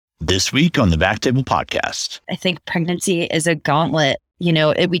This week on the Backtable Podcast. I think pregnancy is a gauntlet.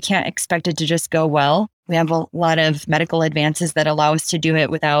 We can't expect it to just go well. We have a lot of medical advances that allow us to do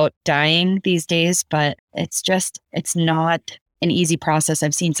it without dying these days, but it's not an easy process.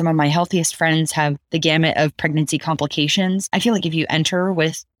 I've seen some of my healthiest friends have the gamut of pregnancy complications. I feel like if you enter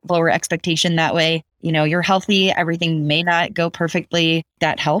with lower expectation that way, you're healthy, everything may not go perfectly.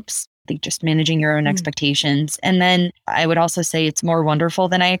 That helps. I think just managing your own expectations. And then I would also say it's more wonderful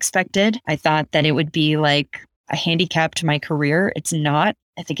than I expected. I thought that it would be like a handicap to my career. It's not.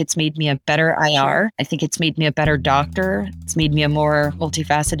 I think it's made me a better IR. I think it's made me a better doctor. It's made me a more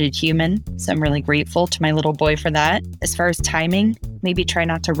multifaceted human. So I'm really grateful to my little boy for that. As far as timing, maybe try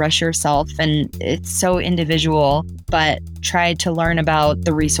not to rush yourself. And it's so individual, but try to learn about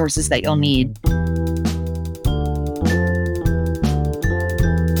the resources that you'll need.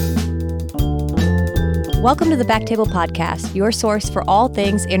 Welcome to the Backtable Podcast, your source for all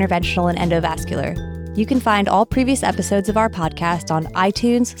things interventional and endovascular. You can find all previous episodes of our podcast on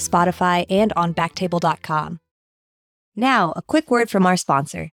iTunes, Spotify, and on backtable.com. Now, a quick word from our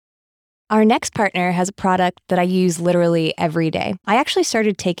sponsor. Our next partner has a product that I use literally every day. I actually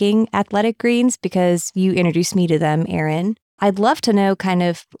started taking Athletic Greens because you introduced me to them, Aaron. I'd love to know kind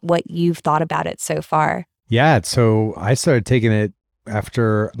of what you've thought about it so far. Yeah, so I started taking it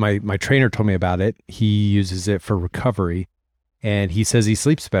after my trainer told me about it. He uses it for recovery, and he says he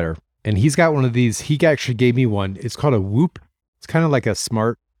sleeps better. And he's got one of these. He actually gave me one. It's called a Whoop. It's kind of like a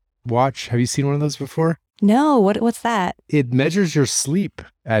smart watch. Have you seen one of those before? No, what's that? It measures your sleep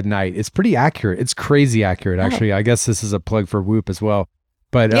at night. It's pretty accurate. It's crazy accurate, actually. I guess this is a plug for Whoop as well.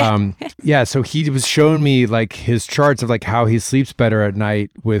 But yeah, so he was showing me like his charts of like how he sleeps better at night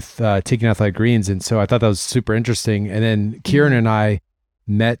with taking Athletic Greens. And so I thought that was super interesting. And then Kieran and I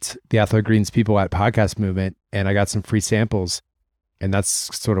met the Athletic Greens people at Podcast Movement, and I got some free samples. And that's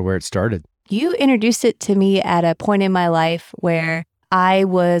sort of where it started. You introduced it to me at a point in my life where I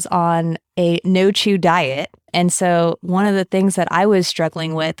was on a no-chew diet. And so one of the things that I was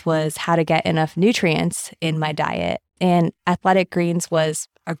struggling with was how to get enough nutrients in my diet. And Athletic Greens was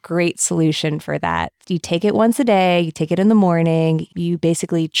a great solution for that. You take it once a day, you take it in the morning, you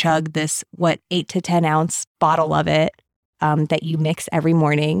basically chug this, 8 to 10 ounce bottle of it that you mix every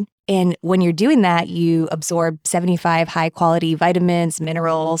morning. And when you're doing that, you absorb 75 high quality vitamins,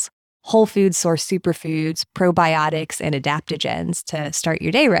 minerals, whole food source superfoods, probiotics, and adaptogens to start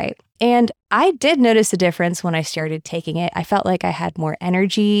your day right. And I did notice a difference when I started taking it. I felt like I had more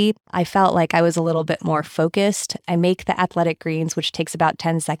energy. I felt like I was a little bit more focused. I make the Athletic Greens, which takes about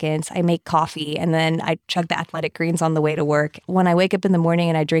 10 seconds. I make coffee, and then I chug the Athletic Greens on the way to work. When I wake up in the morning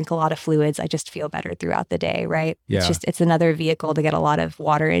and I drink a lot of fluids, I just feel better throughout the day, right? Yeah. It's another vehicle to get a lot of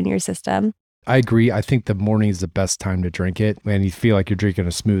water in your system. I agree. I think the morning is the best time to drink it, and you feel like you're drinking a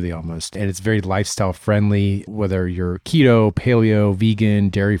smoothie almost. And it's very lifestyle friendly, whether you're keto, paleo, vegan,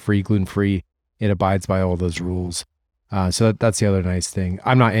 dairy-free, gluten-free, it abides by all those rules. So that's the other nice thing.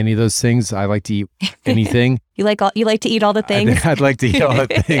 I'm not any of those things. I like to eat anything. You like to eat all the things? I'd like to eat all the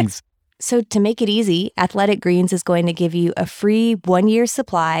things. So to make it easy, Athletic Greens is going to give you a free 1-year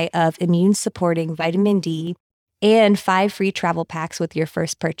supply of immune-supporting vitamin D and 5 free travel packs with your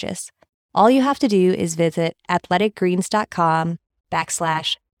first purchase. All you have to do is visit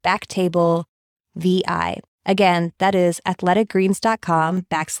athleticgreens.com/backtablevi. Again, that is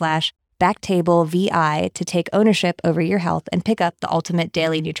athleticgreens.com/backtablevi to take ownership over your health and pick up the ultimate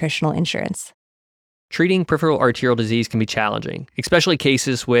daily nutritional insurance. Treating peripheral arterial disease can be challenging, especially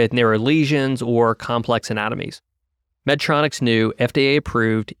cases with narrow lesions or complex anatomies. Medtronic's new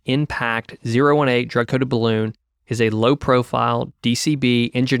FDA-approved Impact 018 drug-coated balloon is a low-profile DCB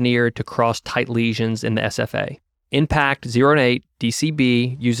engineered to cross tight lesions in the SFA. Impact 018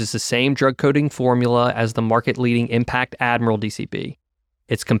 DCB uses the same drug coating formula as the market-leading Impact Admiral DCB.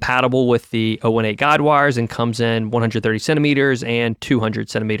 It's compatible with the 018 guide wires and comes in 130 centimeters and 200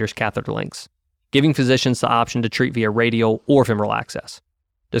 centimeters catheter lengths, giving physicians the option to treat via radial or femoral access.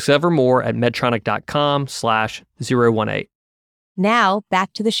 Discover more at medtronic.com/018. Now,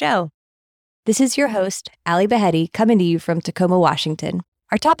 back to the show. This is your host, Ali Behetti, coming to you from Tacoma, Washington.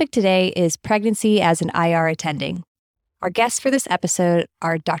 Our topic today is pregnancy as an IR attending. Our guests for this episode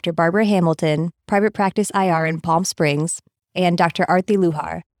are Dr. Barbara Hamilton, private practice IR in Palm Springs, and Dr. Arti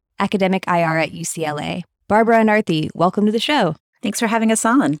Luhar, academic IR at UCLA. Barbara and Arti, welcome to the show. Thanks for having us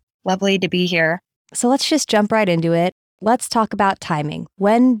on. Lovely to be here. So let's just jump right into it. Let's talk about timing.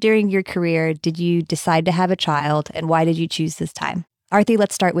 When during your career did you decide to have a child, and why did you choose this time? Arti,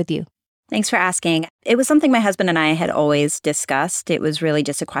 let's start with you. Thanks for asking. It was something my husband and I had always discussed. It was really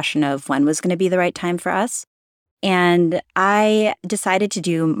just a question of when was going to be the right time for us. And I decided to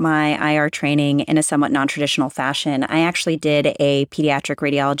do my IR training in a somewhat non-traditional fashion. I actually did a pediatric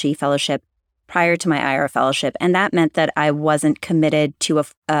radiology fellowship prior to my IR fellowship, and that meant that I wasn't committed to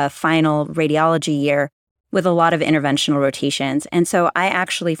a final radiology year with a lot of interventional rotations. And so I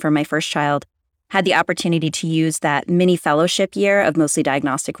actually, for my first child, had the opportunity to use that mini fellowship year of mostly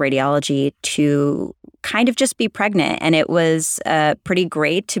diagnostic radiology to kind of just be pregnant. And it was pretty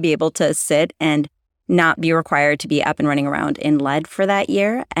great to be able to sit and not be required to be up and running around in lead for that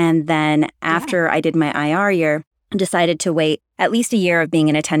year. And then after I did my IR year, I decided to wait at least a year of being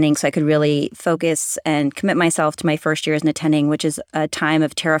an attending so I could really focus and commit myself to my first year as an attending, which is a time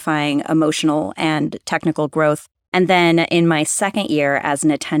of terrifying emotional and technical growth. And then in my second year as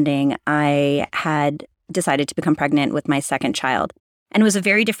an attending, I had decided to become pregnant with my second child. And it was a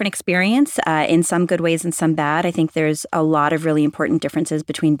very different experience in some good ways and some bad. I think there's a lot of really important differences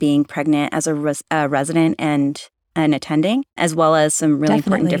between being pregnant as a resident and an attending, as well as some really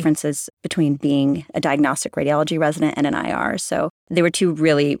important differences between being a diagnostic radiology resident and an IR. So they were two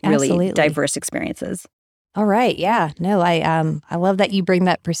really diverse experiences. All right. Yeah. No, I love that you bring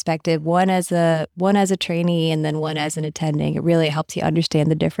that perspective. One as a trainee and then one as an attending. It really helps you understand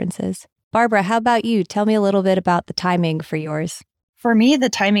the differences. Barbara, how about you? Tell me a little bit about the timing for yours. For me, the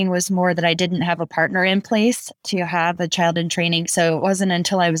timing was more that I didn't have a partner in place to have a child in training. So it wasn't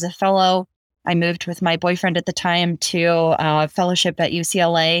until I was a fellow, I moved with my boyfriend at the time to a fellowship at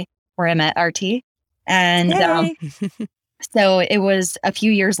UCLA where I met RT. And so it was a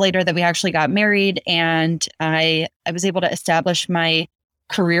few years later that we actually got married, and I was able to establish my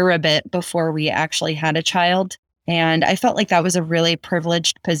career a bit before we actually had a child. And I felt like that was a really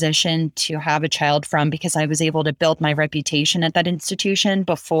privileged position to have a child from, because I was able to build my reputation at that institution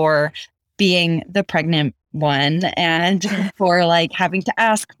before being the pregnant one and for like having to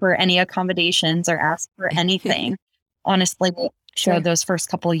ask for any accommodations or ask for anything. Honestly, so those first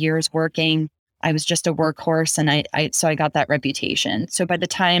couple of years working, I was just a workhorse, and I got that reputation. So by the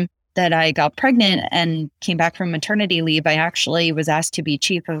time that I got pregnant and came back from maternity leave, I actually was asked to be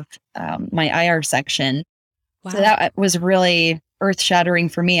chief of my IR section. Wow. So that was really earth-shattering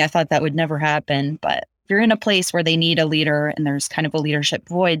for me. I thought that would never happen. But if you're in a place where they need a leader and there's kind of a leadership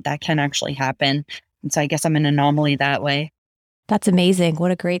void, that can actually happen. And so I guess I'm an anomaly that way. That's amazing.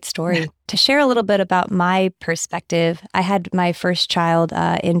 What a great story. To share a little bit about my perspective, I had my first child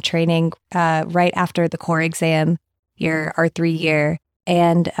in training right after the core exam year, our 3 year.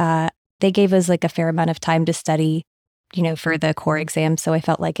 And they gave us like a fair amount of time to study, for the core exam. So I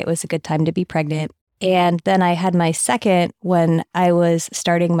felt like it was a good time to be pregnant. And then I had my second when I was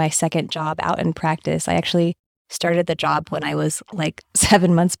starting my second job out in practice. I actually started the job when I was like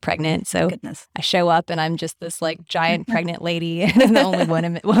 7 months pregnant. So Goodness. I show up and I'm just this like giant pregnant lady and the only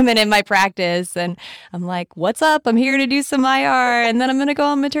woman in my practice. And I'm like, what's up? I'm here to do some IR and then I'm going to go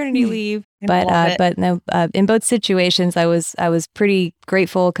on maternity leave. But no, in both situations, I was pretty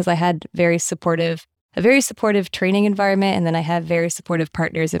grateful because I had a very supportive training environment. And then I have very supportive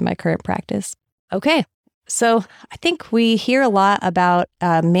partners in my current practice. Okay. So I think we hear a lot about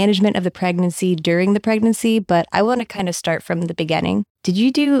management of the pregnancy during the pregnancy, but I want to kind of start from the beginning. Did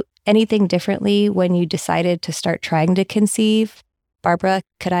you do anything differently when you decided to start trying to conceive? Barbara,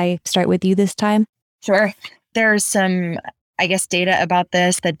 could I start with you this time? Sure. There's some, I guess, data about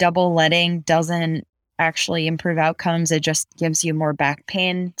this that double letting doesn't actually improve outcomes. It just gives you more back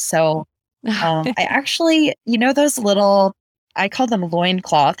pain. So I actually, those little, I call them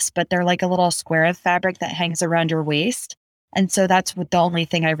loincloths, but they're like a little square of fabric that hangs around your waist. And so that's the only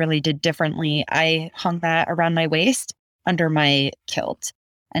thing I really did differently. I hung that around my waist under my kilt.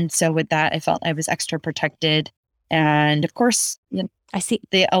 And so with that, I felt I was extra protected. And of course, I see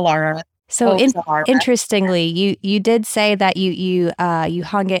the Alara. So interestingly, you did say that you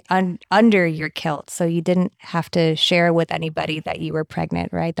hung it under your kilt, so you didn't have to share with anybody that you were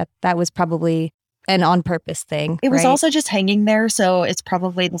pregnant, right? That was probably an on-purpose thing. It was right? also just hanging there, so it's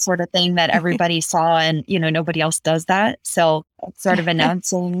probably the sort of thing that everybody saw, and nobody else does that. So it's sort of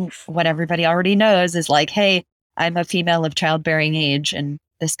announcing what everybody already knows is like, hey, I'm a female of childbearing age, and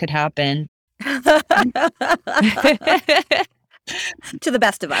this could happen. To the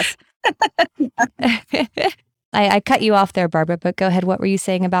best of us. I cut you off there, Barbara, but go ahead. What were you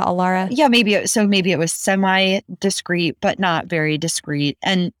saying about Alara? Yeah, maybe it was semi-discreet, but not very discreet.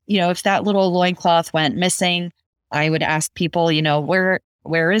 And, if that little loincloth went missing, I would ask people,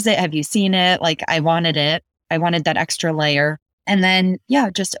 where is it? Have you seen it? Like, I wanted it. I wanted that extra layer. And then,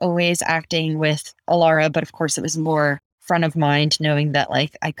 just always acting with Alara. But of course, it was more front of mind, knowing that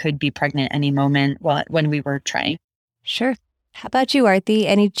like I could be pregnant any moment when we were trying. Sure. How about you, Arthi?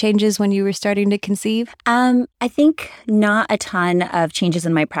 Any changes when you were starting to conceive? I think not a ton of changes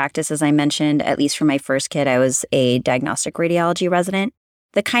in my practice. As I mentioned, at least for my first kid, I was a diagnostic radiology resident.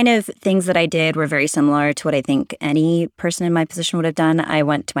 The kind of things that I did were very similar to what I think any person in my position would have done. I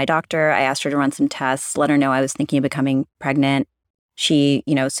went to my doctor. I asked her to run some tests, let her know I was thinking of becoming pregnant. She,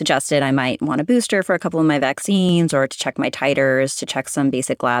 suggested I might want a booster for a couple of my vaccines or to check my titers, to check some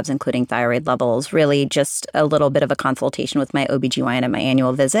basic labs, including thyroid levels, really just a little bit of a consultation with my OBGYN at my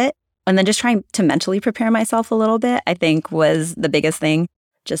annual visit. And then just trying to mentally prepare myself a little bit, I think was the biggest thing.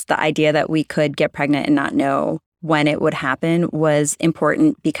 Just the idea that we could get pregnant and not know when it would happen was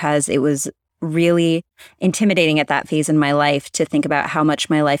important because it was really intimidating at that phase in my life to think about how much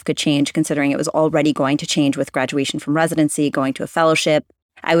my life could change, considering it was already going to change with graduation from residency, going to a fellowship.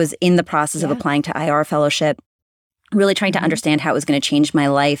 I was in the process of applying to IR fellowship, really trying to understand how it was going to change my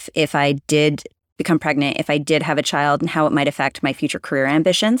life if I did become pregnant, if I did have a child, and how it might affect my future career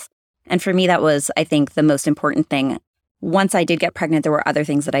ambitions. And for me, that was, I think, the most important thing. Once I did get pregnant, there were other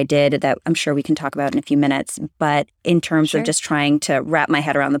things that I did that I'm sure we can talk about in a few minutes. But in terms of just trying to wrap my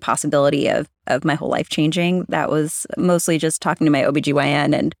head around the possibility of my whole life changing, that was mostly just talking to my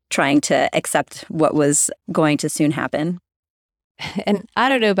OBGYN and trying to accept what was going to soon happen. And I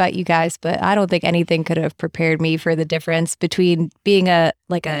don't know about you guys, but I don't think anything could have prepared me for the difference between being a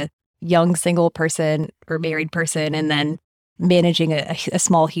young single person or married person and then managing a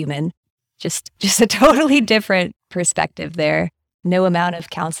small human. Just a totally different perspective there. No amount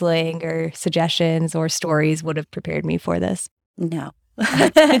of counseling or suggestions or stories would have prepared me for this. No.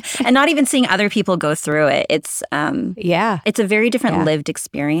 And not even seeing other people go through it. It's it's a very different lived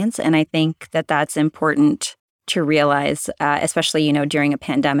experience. And I think that that's important to realize, especially, during a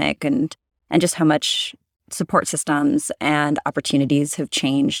pandemic and just how much support systems and opportunities have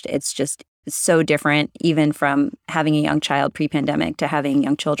changed. It's just so different, even from having a young child pre-pandemic to having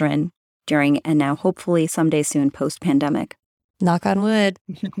young children during and now hopefully someday soon post-pandemic. Knock on wood.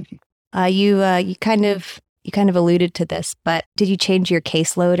 You kind of alluded to this, but did you change your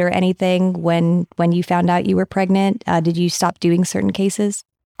caseload or anything when you found out you were pregnant? Did you stop doing certain cases?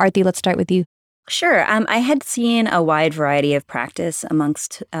 Arthi, let's start with you. Sure. I had seen a wide variety of practice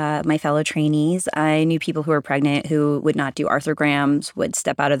amongst my fellow trainees. I knew people who were pregnant who would not do arthrograms, would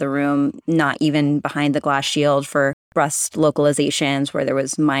step out of the room, not even behind the glass shield for breast localizations where there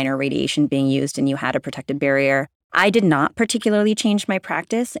was minor radiation being used and you had a protective barrier. I did not particularly change my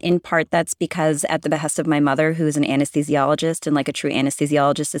practice. In part, that's because at the behest of my mother, who is an anesthesiologist and like a true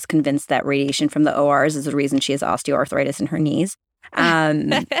anesthesiologist is convinced that radiation from the ORs is the reason she has osteoarthritis in her knees.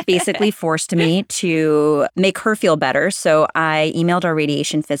 Basically forced me to make her feel better. So I emailed our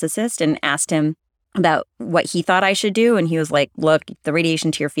radiation physicist and asked him about what he thought I should do. And he was like, look, the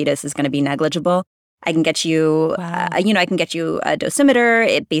radiation to your fetus is going to be negligible. I can get you, I can get you a dosimeter.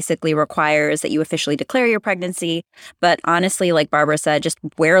 It basically requires that you officially declare your pregnancy. But honestly, like Barbara said, just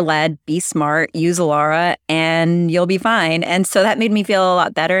wear lead, be smart, use Alara, and you'll be fine. And so that made me feel a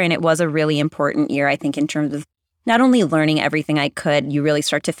lot better. And it was a really important year, I think, in terms of not only learning everything I could, you really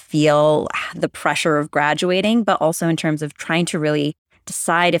start to feel the pressure of graduating, but also in terms of trying to really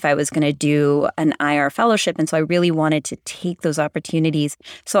decide if I was going to do an IR fellowship. And so I really wanted to take those opportunities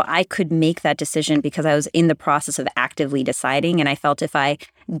so I could make that decision because I was in the process of actively deciding. And I felt if I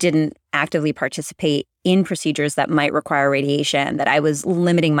didn't actively participate in procedures that might require radiation, that I was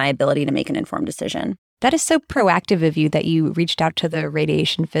limiting my ability to make an informed decision. That is so proactive of you that you reached out to the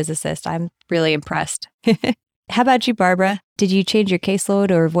radiation physicist. I'm really impressed. How about you, Barbara? Did you change your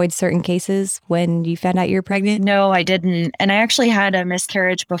caseload or avoid certain cases when you found out you were pregnant? No, I didn't. And I actually had a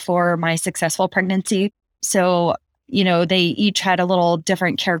miscarriage before my successful pregnancy. So, they each had a little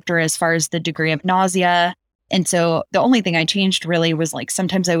different character as far as the degree of nausea. And so the only thing I changed really was like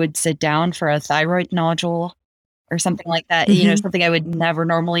sometimes I would sit down for a thyroid nodule or something like that, something I would never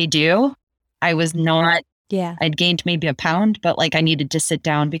normally do. I was not, I'd gained maybe a pound, but like I needed to sit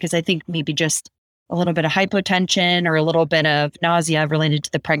down because I think maybe just a little bit of hypotension or a little bit of nausea related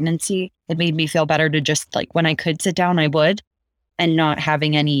to the pregnancy. It made me feel better to just like when I could sit down, I would, and not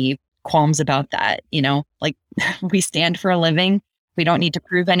having any qualms about that. Like we stand for a living. We don't need to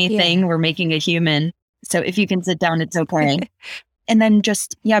prove anything. Yeah. We're making a human. So if you can sit down, it's okay. And then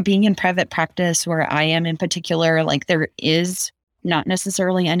just, being in private practice where I am in particular, like there is not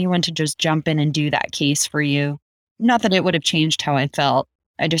necessarily anyone to just jump in and do that case for you. Not that it would have changed how I felt.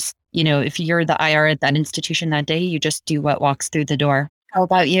 I just, if you're the IR at that institution that day, you just do what walks through the door. How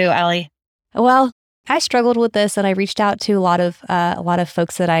about you, Allie? Well, I struggled with this and I reached out to a lot of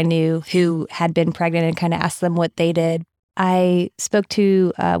folks that I knew who had been pregnant and kind of asked them what they did. I spoke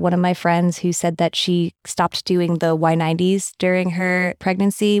to one of my friends who said that she stopped doing the Y90s during her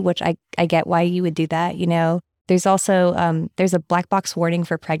pregnancy, which I get why you would do that. There's also, there's a black box warning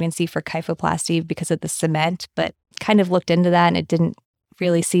for pregnancy for kyphoplasty because of the cement, but kind of looked into that and it didn't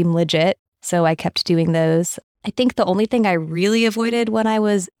really seem legit. So I kept doing those. I think the only thing I really avoided when I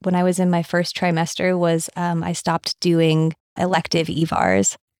was in my first trimester was I stopped doing elective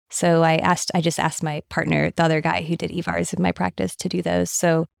EVARs. So I just asked my partner, the other guy who did EVARs in my practice, to do those.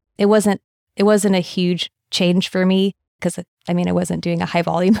 So it wasn't a huge change for me because I wasn't doing a high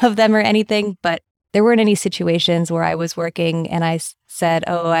volume of them or anything, but there weren't any situations where I was working and I said,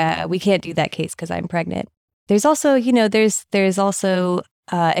 we can't do that case because I'm pregnant. There's also, there's also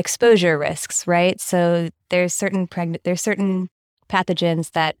exposure risks, right? So there's certain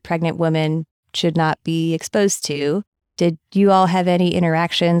pathogens that pregnant women should not be exposed to. Did you all have any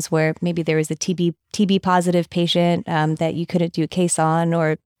interactions where maybe there was a TB positive patient that you couldn't do a case on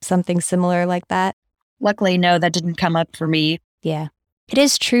or something similar like that? Luckily, no, that didn't come up for me. Yeah. It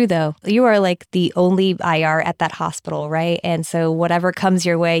is true, though. You are like the only IR at that hospital, right? And so whatever comes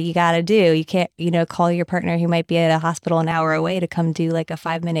your way, you got to do. You can't, call your partner who might be at a hospital an hour away to come do like a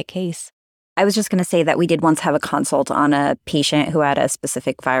 5-minute case. I was just going to say that we did once have a consult on a patient who had a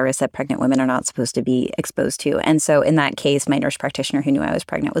specific virus that pregnant women are not supposed to be exposed to. And so in that case, my nurse practitioner who knew I was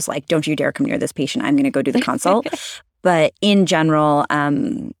pregnant was like, don't you dare come near this patient. I'm going to go do the consult. But in general,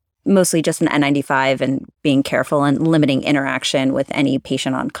 mostly just an N95 and being careful and limiting interaction with any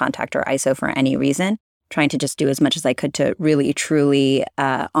patient on contact or ISO for any reason. Trying to just do as much as I could to really, truly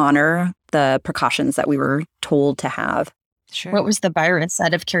honor the precautions that we were told to have. Sure. What was the virus,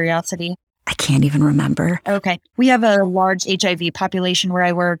 out of curiosity? I can't even remember. Okay. We have a large HIV population where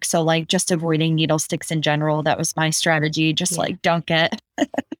I work. So like just avoiding needle sticks in general. That was my strategy. Just like don't get.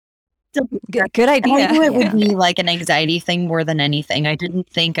 Good idea. I knew it would be like an anxiety thing more than anything. I didn't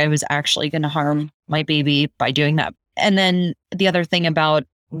think I was actually going to harm my baby by doing that. And then the other thing about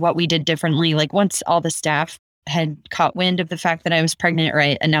what we did differently, like once all the staff had caught wind of the fact that I was pregnant, or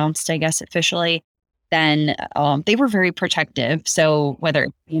I announced, I guess, officially, then they were very protective. So whether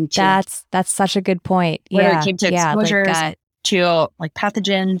it came to, that's such a good point. whether Yeah. it came to exposures to like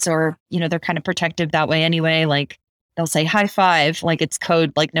pathogens, or, they're kind of protective that way anyway. Like they'll say high five, like it's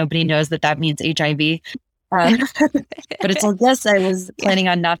code, like nobody knows that means HIV. But it's like, yes, I was planning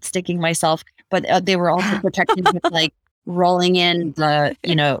on not sticking myself, but they were also protected with like rolling in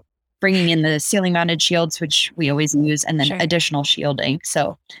the, bringing in the ceiling mounted shields, which we always use, and then additional shielding.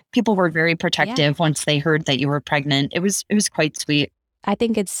 So people were very protective once they heard that you were pregnant. It was quite sweet. I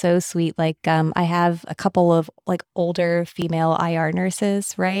think it's so sweet. Like, I have a couple of like older female IR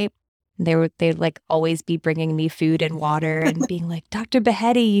nurses, right? They'd like always be bringing me food and water and being like, Dr.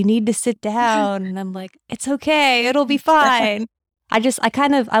 Behetti, you need to sit down. And I'm like, it's okay. It'll be fine.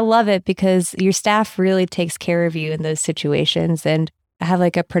 I love it because your staff really takes care of you in those situations. And I have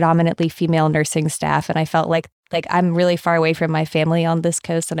like a predominantly female nursing staff. And I felt like I'm really far away from my family on this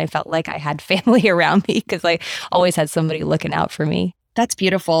coast. And I felt like I had family around me because I always had somebody looking out for me. That's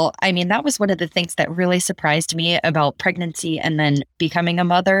beautiful. I mean, that was one of the things that really surprised me about pregnancy and then becoming a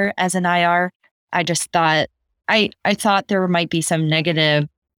mother as an IR. I just thought, I thought there might be some negative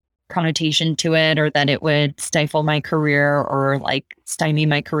connotation to it, or that it would stifle my career or like stymie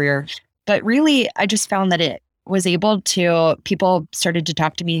my career. But really, I just found that it was able to, people started to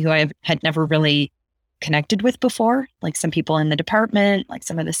talk to me who I had never really connected with before. Like some people in the department, like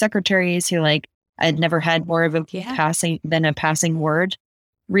some of the secretaries who like, I'd never had more of a passing word.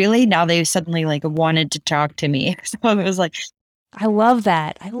 Really, now they suddenly like wanted to talk to me. So it was like, I love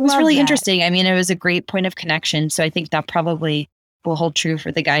that. It was really interesting. I mean, it was a great point of connection. So I think that probably will hold true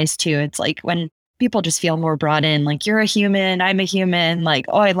for the guys too. It's like when people just feel more brought in, like you're a human, I'm a human, like,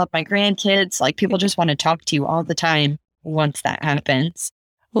 oh, I love my grandkids. Like people just want to talk to you all the time once that happens.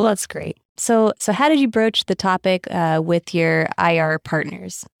 Well, that's great. So how did you broach the topic with your IR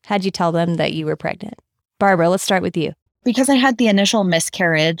partners? How'd you tell them that you were pregnant? Barbara, let's start with you. Because I had the initial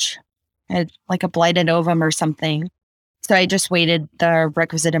miscarriage, I had like a blighted ovum or something. So I just waited the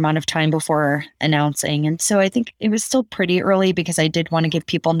requisite amount of time before announcing. And so I think it was still pretty early because I did want to give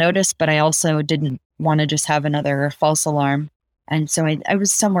people notice, but I also didn't want to just have another false alarm. And so I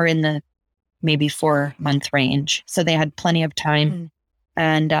was somewhere in the maybe 4-month range. So they had plenty of time. Mm.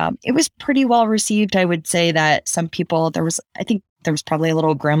 And it was pretty well received. I would say that some people, I think there was probably a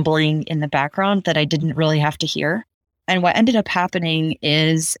little grumbling in the background that I didn't really have to hear. And what ended up happening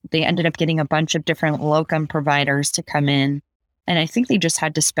is they ended up getting a bunch of different locum providers to come in. And I think they just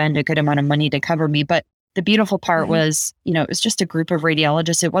had to spend a good amount of money to cover me. But the beautiful part was, it was just a group of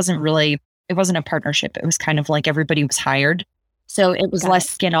radiologists. It it wasn't a partnership. It was kind of like everybody was hired. So it was Got less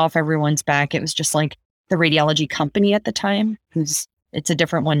it. skin off everyone's back. It was just like the radiology company at the time, it's a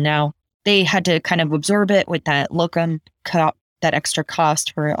different one now. They had to kind of absorb it with that that extra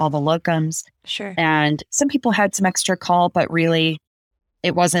cost for all the locums. Sure. And some people had some extra call, but really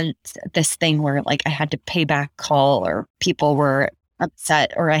it wasn't this thing where like I had to pay back call or people were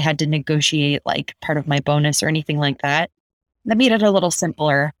upset or I had to negotiate like part of my bonus or anything like that. That made it a little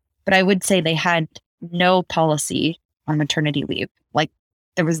simpler. But I would say they had no policy on maternity leave. Like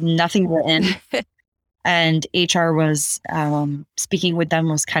there was nothing written. And HR was speaking with them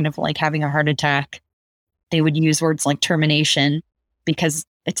was kind of like having a heart attack. They would use words like termination because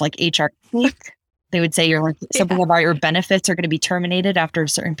it's like HR. They would say you're like something about your benefits are going to be terminated after a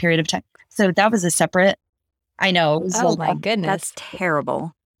certain period of time. So that was a separate. I know. It was Oh like, my goodness. That's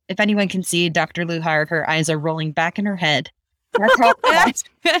terrible. if anyone can see Dr. Luhar, her eyes are rolling back in her head. That's how.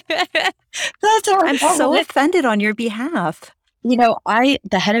 That's how I'm so offended on your behalf. You know,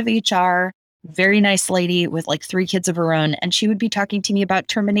 the head of HR, very nice lady with like 3 kids of her own, and she would be talking to me about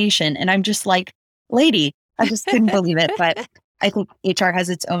termination. And I'm just like, lady, I just couldn't believe it. But I think HR has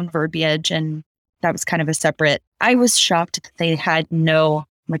its own verbiage, and that was kind of a separate. I was shocked that they had no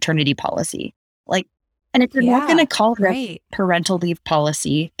maternity policy. Like, and if you're not going to call it Right. parental leave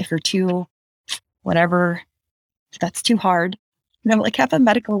policy, if you're too, whatever, if that's too hard, like have a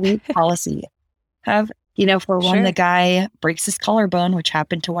medical leave policy. Have, for one, Sure. the guy breaks his collarbone, which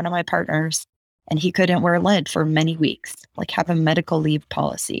happened to one of my partners, and he couldn't wear lead for many weeks. Like have a medical leave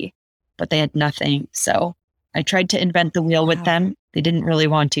policy, but they had nothing. So I tried to invent the wheel with Wow. them. They didn't really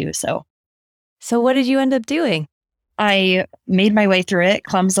want to. So So what did you end up doing? I made my way through it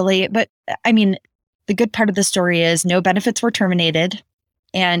clumsily. But I mean, the good part of the story is no benefits were terminated.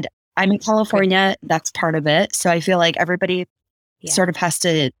 And I'm in California. That's part of it. So I feel like everybody sort of has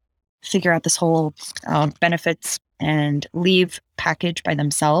to figure out this whole benefits and leave package by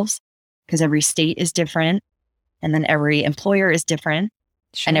themselves because every state is different. And then every employer is different.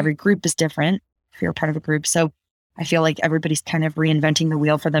 Sure. And every group is different if you're part of a group. So I feel like everybody's kind of reinventing the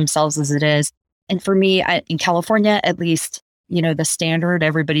wheel for themselves as it is. And for me, in California, at least, the standard,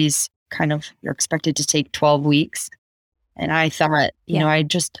 everybody's you're expected to take 12 weeks. And I thought, I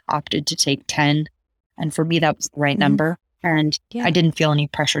just opted to take 10. And for me, that was the right number. And Yeah. I didn't feel any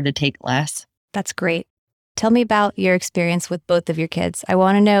pressure to take less. That's great. Tell me about your experience with both of your kids. I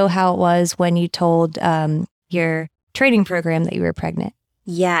want to know how it was when you told your training program that you were pregnant.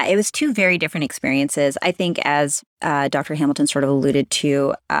 Yeah, it was 2 very different experiences. I think as Dr. Hamilton sort of alluded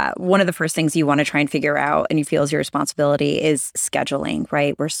to, one of the first things you want to try and figure out and you feel is your responsibility is scheduling,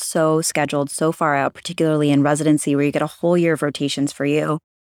 right? We're so scheduled so far out, particularly in residency where you get a whole year of rotations for you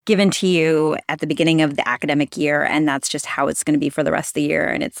given to you at the beginning of the academic year. And that's just how it's going to be for the rest of the year.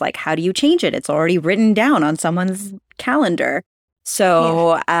 And it's like, how do you change it? It's already written down on someone's calendar.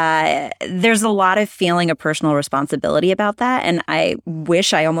 So there's a lot of feeling of personal responsibility about that. And I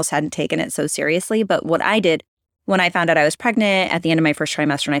wish I almost hadn't taken it so seriously. But what I did when I found out I was pregnant at the end of my first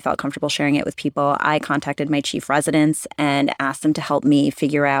trimester and I felt comfortable sharing it with people, I contacted my chief residents and asked them to help me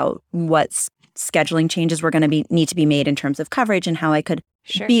figure out what scheduling changes were going to need to be made in terms of coverage and how I could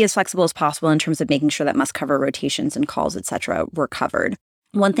be as flexible as possible in terms of making sure that must cover rotations and calls, et cetera, were covered.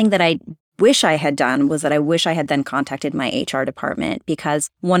 One thing that I wish I had done was that I wish I had then contacted my HR department, because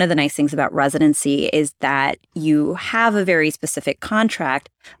one of the nice things about residency is that you have a very specific contract,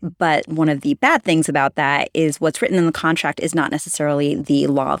 but one of the bad things about that is what's written in the contract is not necessarily the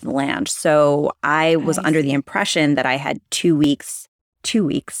law of the land. So I was under the impression that I had 2 weeks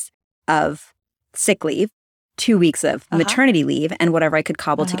of sick leave, 2 weeks of maternity leave, and whatever I could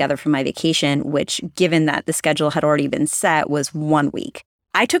cobble together from my vacation, which, given that the schedule had already been set, was 1 week.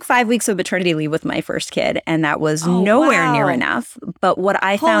 I took 5 weeks of maternity leave with my first kid, and that was nowhere near enough. But what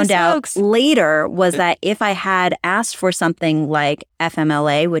I found out later was that if I had asked for something like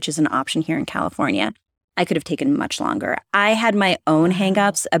FMLA, which is an option here in California, I could have taken much longer. I had my own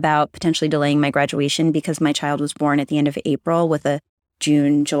hangups about potentially delaying my graduation because my child was born at the end of April with a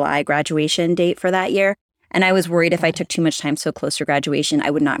June, July graduation date for that year. And I was worried if I took too much time so close to graduation, I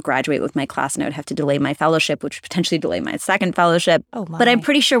would not graduate with my class and I would have to delay my fellowship, which would potentially delay my second fellowship. But I'm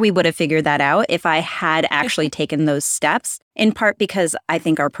pretty sure we would have figured that out if I had actually taken those steps, in part because I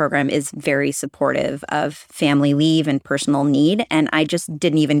think our program is very supportive of family leave and personal need. And I just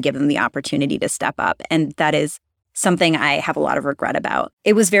didn't even give them the opportunity to step up. And that is something I have a lot of regret about.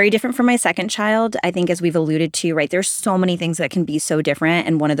 It was very different for my second child. I think, as we've alluded to, right, there's so many things that can be so different.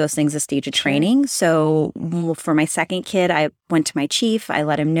 And one of those things is stage of training. So for my second kid, I went to my chief. I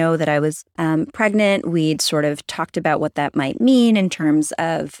let him know that I was pregnant. We'd sort of talked about what that might mean in terms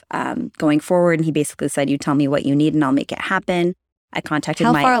of going forward. And he basically said, you tell me what you need and I'll make it happen. I contacted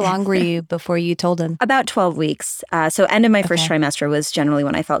How far along were you before you told him? About 12 weeks. So end of my first trimester was generally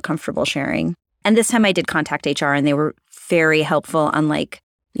when I felt comfortable sharing. And this time I did contact HR and they were very helpful, unlike,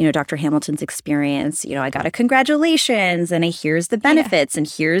 Dr. Hamilton's experience. I got a congratulations and here's the benefits and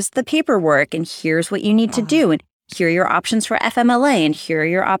here's the paperwork and here's what you need to do. And here are your options for FMLA and here are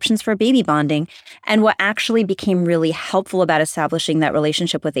your options for baby bonding. And what actually became really helpful about establishing that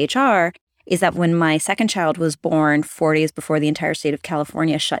relationship with HR is that when my second child was born 4 days before the entire state of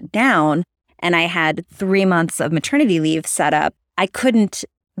California shut down and I had 3 months of maternity leave set up, I couldn't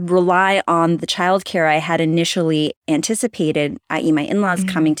rely on the childcare I had initially anticipated, i.e. my in-laws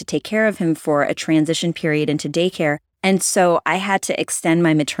coming to take care of him for a transition period into daycare. And so I had to extend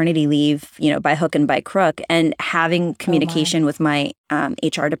my maternity leave, by hook and by crook. And having communication with my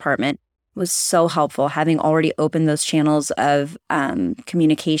HR department was so helpful. Having already opened those channels of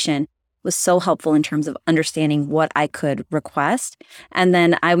communication was so helpful in terms of understanding what I could request. And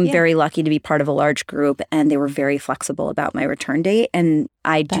then I'm very lucky to be part of a large group, and they were very flexible about my return date. And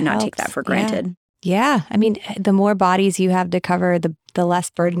I do not take that for granted. Yeah. I mean, the more bodies you have to cover, the less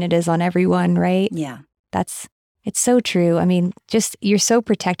burden it is on everyone, right? Yeah. It's so true. I mean, just you're so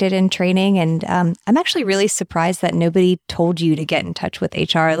protected in training. And I'm actually really surprised that nobody told you to get in touch with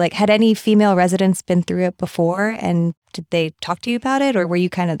HR. Like, had any female residents been through it before? And did they talk to you about it? Or were you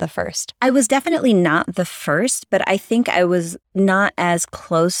kind of the first? I was definitely not the first, but I think I was not as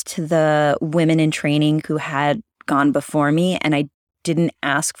close to the women in training who had gone before me. And I didn't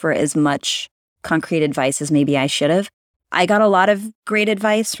ask for as much concrete advice as maybe I should have. I got a lot of great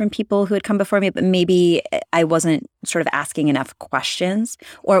advice from people who had come before me, but maybe I wasn't sort of asking enough questions,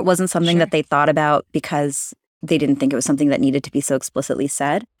 or it wasn't something that they thought about because they didn't think it was something that needed to be so explicitly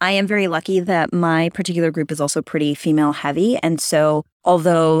said. I am very lucky that my particular group is also pretty female heavy. And so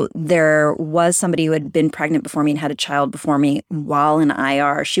although there was somebody who had been pregnant before me and had a child before me while in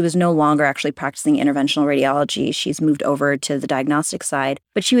IR, she was no longer actually practicing interventional radiology. She's moved over to the diagnostic side,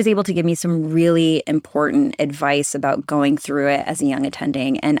 but she was able to give me some really important advice about going through it as a young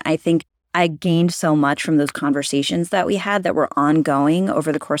attending. And I think I gained so much from those conversations that we had that were ongoing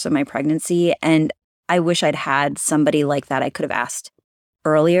over the course of my pregnancy. And I wish I'd had somebody like that I could have asked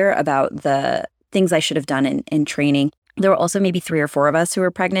earlier about the things I should have done in training. There were also maybe 3 or 4 of us who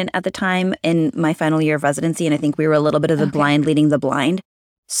were pregnant at the time in my final year of residency. And I think we were a little bit of the blind leading the blind.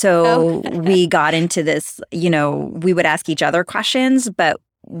 So we got into this, we would ask each other questions, but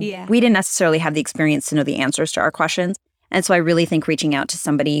we didn't necessarily have the experience to know the answers to our questions. And so I really think reaching out to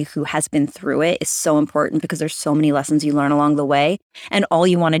somebody who has been through it is so important because there's so many lessons you learn along the way. And all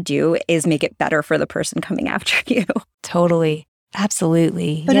you want to do is make it better for the person coming after you. Totally.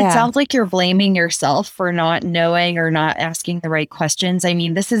 Absolutely. But it sounds like you're blaming yourself for not knowing or not asking the right questions. I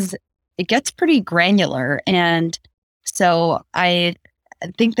mean, it gets pretty granular. And so I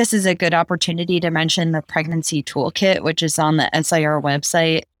think this is a good opportunity to mention the pregnancy toolkit, which is on the SIR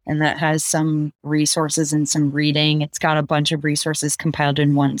website. And that has some resources and some reading. It's got a bunch of resources compiled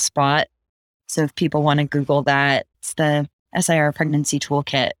in one spot. So if people want to Google that, it's the SIR Pregnancy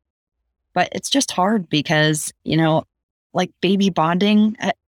Toolkit. But it's just hard because, like baby bonding,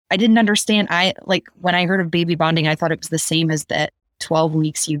 I didn't understand. When I heard of baby bonding, I thought it was the same as that 12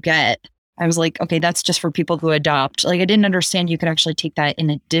 weeks you get. I was like, okay, that's just for people who adopt. Like, I didn't understand you could actually take that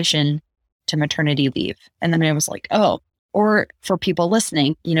in addition to maternity leave. And then I was like, oh. Or for people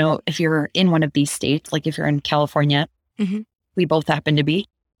listening, if you're in one of these states, like if you're in California, we both happen to be,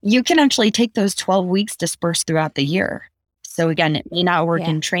 you can actually take those 12 weeks dispersed throughout the year. So again, it may not work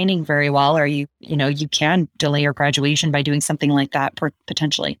in training very well, or you can delay your graduation by doing something like that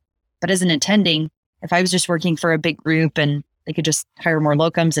potentially. But as an attending, if I was just working for a big group and they could just hire more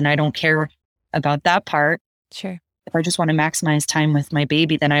locums and I don't care about that part. Sure. If I just want to maximize time with my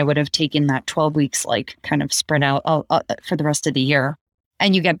baby, then I would have taken that 12 weeks, kind of spread out for the rest of the year.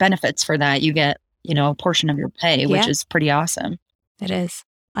 And you get benefits for that. You get, a portion of your pay, which is pretty awesome. It is.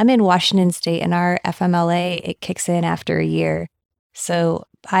 I'm in Washington State and our FMLA, it kicks in after a year. So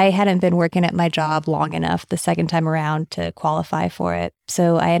I hadn't been working at my job long enough the second time around to qualify for it.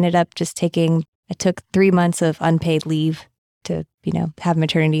 So I ended up just I took 3 months of unpaid leave to, have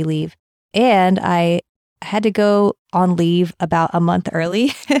maternity leave. And I had to go on leave about a month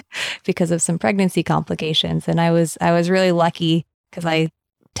early because of some pregnancy complications. And I was really lucky because I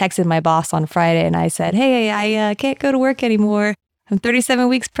texted my boss on Friday and I said, hey, I can't go to work anymore. I'm 37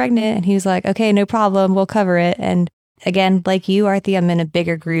 weeks pregnant. And he was like, okay, no problem. We'll cover it. And again, like you, Arthi, I'm in a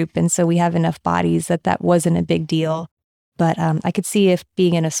bigger group. And so we have enough bodies that wasn't a big deal. But I could see if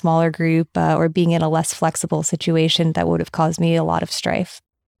being in a smaller group or being in a less flexible situation, that would have caused me a lot of strife.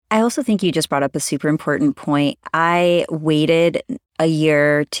 I also think you just brought up a super important point. I waited a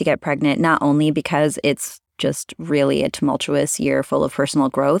year to get pregnant, not only because it's just really a tumultuous year full of personal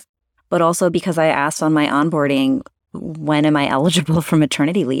growth, but also because I asked on my onboarding, when am I eligible for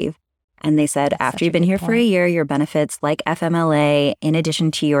maternity leave? And they said, That's after you've been here for a year, your benefits like FMLA, in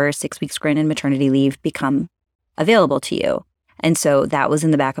addition to your 6 weeks granted maternity leave, become available to you. And so that was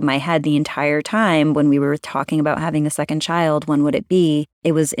in the back of my head the entire time when we were talking about having a second child. When would it be?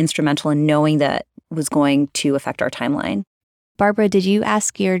 It was instrumental in knowing that was going to affect our timeline. Barbara, did you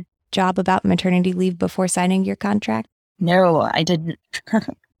ask your job about maternity leave before signing your contract? No, I didn't.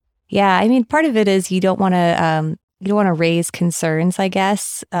 Yeah, I mean, part of it is you don't want to raise concerns, I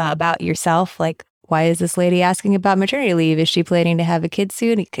guess, about yourself. Like, why is this lady asking about maternity leave? Is she planning to have a kid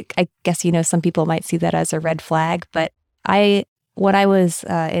soon? I guess, some people might see that as a red flag. But when I was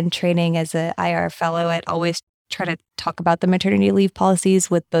in training as an IR fellow, I'd always try to talk about the maternity leave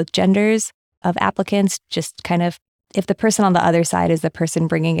policies with both genders of applicants. Just kind of, if the person on the other side is the person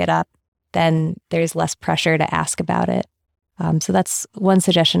bringing it up, then there's less pressure to ask about it. So that's one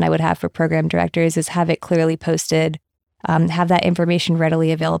suggestion I would have for program directors is have it clearly posted, have that information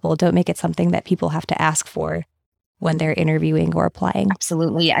readily available. Don't make it something that people have to ask for when they're interviewing or applying.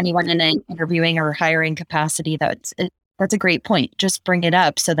 Absolutely. Anyone in an interviewing or hiring capacity, that's a great point. Just bring it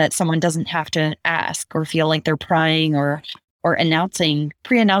up so that someone doesn't have to ask or feel like they're prying or pre-announcing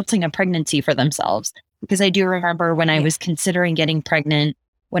a pregnancy for themselves. Because I do remember when I was considering getting pregnant,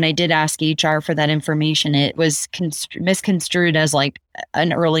 when I did ask HR for that information, it was misconstrued as like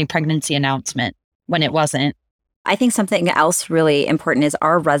an early pregnancy announcement when it wasn't. I think something else really important is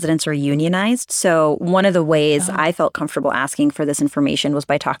our residents are unionized. So one of the ways I felt comfortable asking for this information was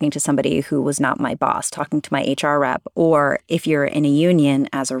by talking to somebody who was not my boss, talking to my HR rep, or if you're in a union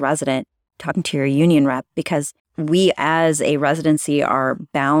as a resident, talking to your union rep, because we as a residency are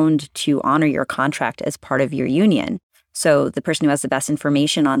bound to honor your contract as part of your union. So the person who has the best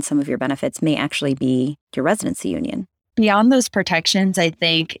information on some of your benefits may actually be your residency union. Beyond those protections, I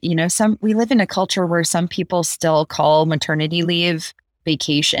think, we live in a culture where some people still call maternity leave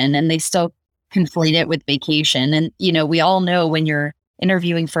vacation and they still conflate it with vacation. And, we all know when you're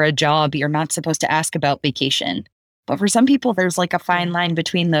interviewing for a job, you're not supposed to ask about vacation. But for some people, there's like a fine line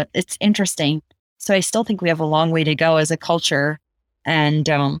between it's interesting. So I still think we have a long way to go as a culture and,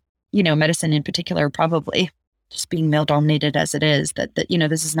 medicine in particular, probably just being male dominated as it is, that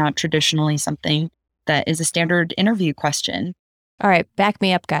this is not traditionally something that is a standard interview question. All right, back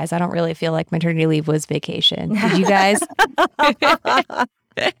me up, guys. I don't really feel like maternity leave was vacation. Did you guys?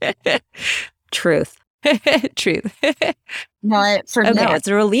 Truth. Truth. No, it's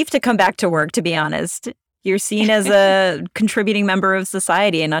a relief to come back to work, to be honest. You're seen as a contributing member of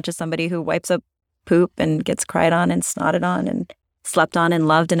society and not just somebody who wipes up poop and gets cried on and snotted on and slept on and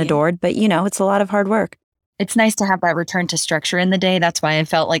loved and adored. But, it's a lot of hard work. It's nice to have that return to structure in the day. That's why I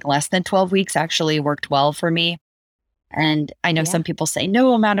felt like less than 12 weeks actually worked well for me. And I know some people say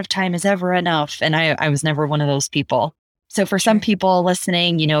no amount of time is ever enough. And I was never one of those people. So for some people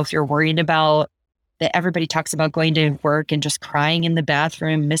listening, if you're worried about that, everybody talks about going to work and just crying in the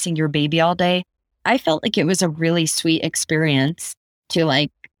bathroom, missing your baby all day. I felt like it was a really sweet experience to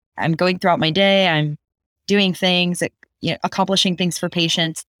I'm going throughout my day, I'm doing things, accomplishing things for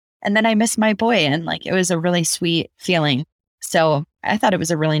patients. And then I miss my boy and it was a really sweet feeling. So I thought it was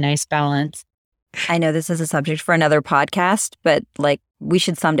a really nice balance. I know this is a subject for another podcast, but we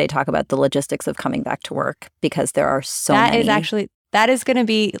should someday talk about the logistics of coming back to work because there are so many. That is going to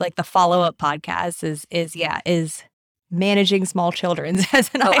be the follow-up podcast is managing small children.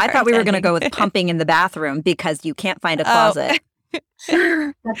 As an I thought we were going to go with pumping in the bathroom because you can't find a closet.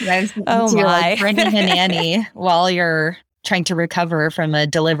 That's what I was thinking my. Bringing a nanny while you're trying to recover from a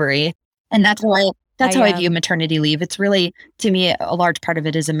delivery. And that's how I view maternity leave. It's really, to me, a large part of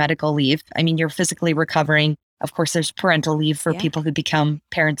it is a medical leave. I mean, you're physically recovering. Of course, there's parental leave for people who become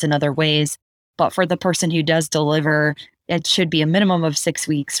parents in other ways. But for the person who does deliver, it should be a minimum of 6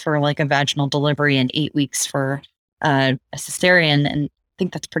 weeks for a vaginal delivery and 8 weeks for a cesarean. And I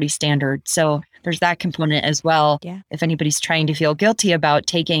think that's pretty standard. So there's that component as well. Yeah. If anybody's trying to feel guilty about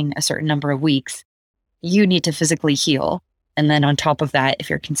taking a certain number of weeks, you need to physically heal. And then on top of that, if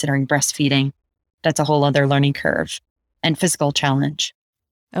you're considering breastfeeding, that's a whole other learning curve and physical challenge.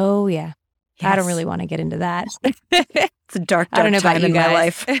 Oh, yeah. I don't really want to get into that. It's a dark I don't know time about you in my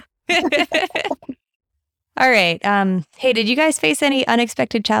guys. life. All right. Hey, did you guys face any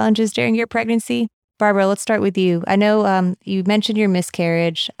unexpected challenges during your pregnancy? Barbara, let's start with you. I know you mentioned your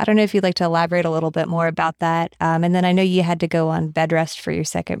miscarriage. I don't know if you'd like to elaborate a little bit more about that. And then I know you had to go on bed rest for your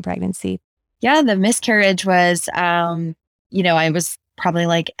second pregnancy. Yeah, the miscarriage was, I was probably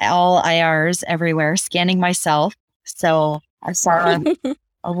like all IRs everywhere, scanning myself. So I saw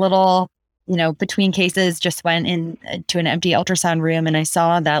a little, between cases, just went in to an empty ultrasound room, and I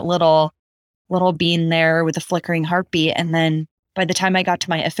saw that little bean there with a flickering heartbeat. And then by the time I got to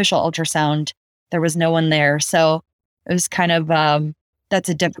my official ultrasound, there was no one there. So it was kind of, that's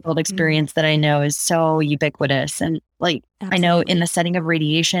a difficult experience that I know is so ubiquitous. And like, I know in the setting of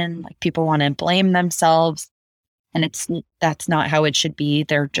radiation, like people want to blame themselves, and that's not how it should be.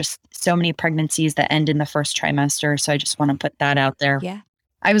 There are just so many pregnancies that end in the first trimester. So I just want to put that out there. Yeah.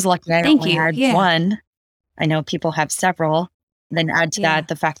 I was lucky I Thank only you. had Yeah. one. I know people have several. Then add to that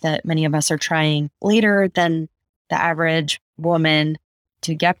the fact that many of us are trying later than the average woman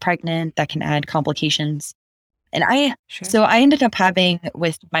to get pregnant. That can add complications. And so I ended up having,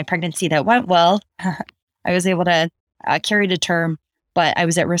 with my pregnancy that went well, I was able to carry to term, but I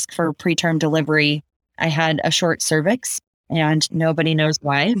was at risk for preterm delivery. I had a short cervix, and nobody knows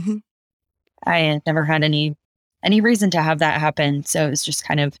why. Mm-hmm. I had never had any reason to have that happen. So it was just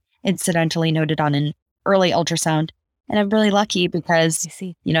kind of incidentally noted on an early ultrasound. And I'm really lucky because,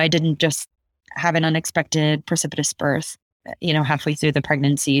 I didn't just have an unexpected precipitous birth, halfway through the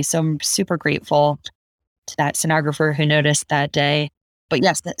pregnancy. So I'm super grateful to that sonographer who noticed that day. But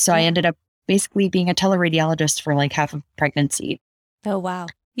yes, so I ended up basically being a teleradiologist for like half of pregnancy. Oh, wow.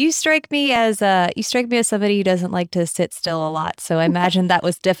 You strike me as somebody who doesn't like to sit still a lot. So I imagine that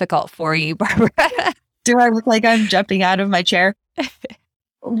was difficult for you, Barbara. Do I look like I'm jumping out of my chair?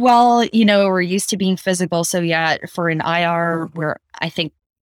 Well, we're used to being physical. So yeah, for an IR, where I think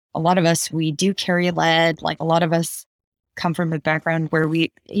a lot of us, we do carry lead. Like a lot of us come from a background where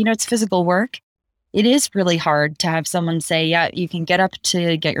it's physical work. It is really hard to have someone say, yeah, you can get up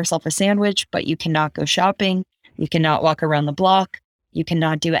to get yourself a sandwich, but you cannot go shopping. You cannot walk around the block. You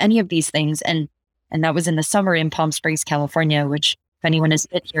cannot do any of these things. And that was in the summer in Palm Springs, California, which if anyone has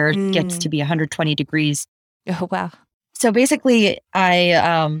been here, gets to be 120 degrees. Oh, wow. So basically,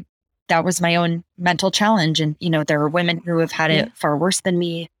 that was my own mental challenge. And, there are women who have had it far worse than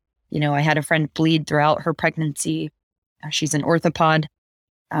me. I had a friend bleed throughout her pregnancy. She's an orthopod.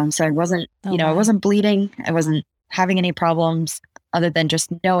 So I wasn't, I wasn't bleeding. I wasn't having any problems other than just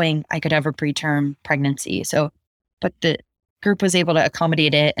knowing I could have a preterm pregnancy. So, but the group was able to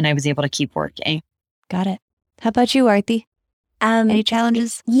accommodate it, and I was able to keep working. Got it. How about you, Arti? Any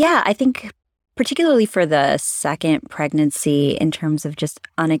challenges? Yeah, I think particularly for the second pregnancy, in terms of just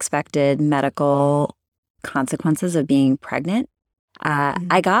unexpected medical consequences of being pregnant,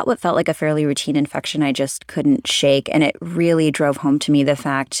 I got what felt like a fairly routine infection I just couldn't shake. And it really drove home to me the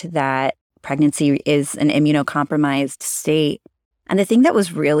fact that pregnancy is an immunocompromised state. And the thing that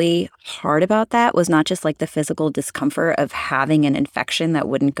was really hard about that was not just like the physical discomfort of having an infection that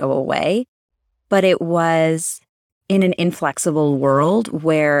wouldn't go away, but it was in an inflexible world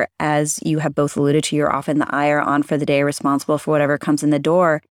where, as you have both alluded to, you're often the IR on for the day, responsible for whatever comes in the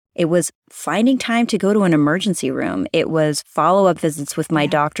door. It was finding time to go to an emergency room. It was follow-up visits with my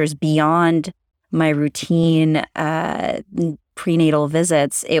doctors beyond my routine prenatal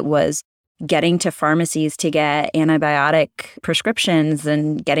visits. It was getting to pharmacies to get antibiotic prescriptions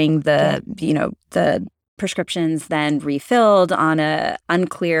and getting the prescriptions then refilled on a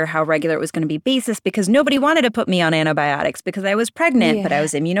unclear how regular it was going to be basis, because nobody wanted to put me on antibiotics because I was pregnant, but I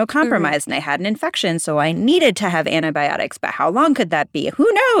was immunocompromised and I had an infection. So I needed to have antibiotics, but how long could that be? Who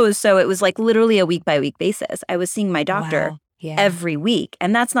knows? So it was like literally a week by week basis. I was seeing my doctor every week.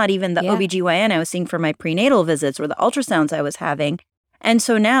 And that's not even the OBGYN I was seeing for my prenatal visits or the ultrasounds I was having. And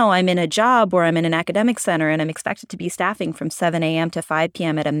so now I'm in a job where I'm in an academic center and I'm expected to be staffing from 7 a.m. to 5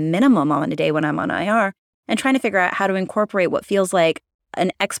 p.m. at a minimum on a day when I'm on IR, and trying to figure out how to incorporate what feels like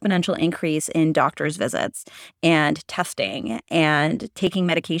an exponential increase in doctor's visits and testing and taking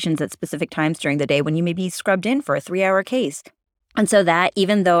medications at specific times during the day when you may be scrubbed in for a 3-hour case. And so that,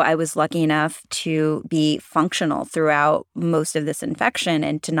 even though I was lucky enough to be functional throughout most of this infection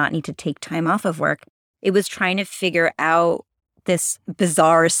and to not need to take time off of work, it was trying to figure out this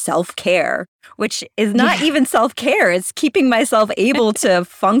bizarre self-care, which is not even self-care. It's keeping myself able to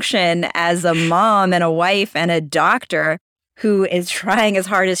function as a mom and a wife and a doctor who is trying as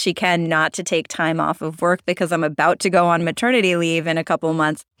hard as she can not to take time off of work because I'm about to go on maternity leave in a couple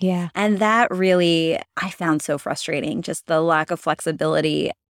months. Yeah. And that really, I found so frustrating, just the lack of flexibility.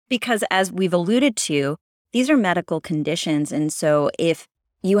 Because as we've alluded to, these are medical conditions. And so if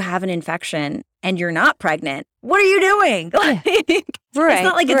you have an infection and you're not pregnant, what are you doing? Like, it's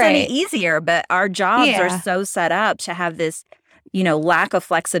not like it's any easier, but our jobs are so set up to have this, lack of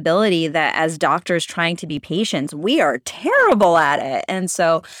flexibility that as doctors trying to be patients, we are terrible at it. And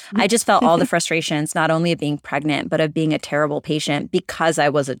so I just felt all the frustrations, not only of being pregnant, but of being a terrible patient because I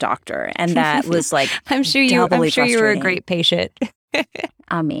was a doctor. And that was like, I'm sure you were a great patient.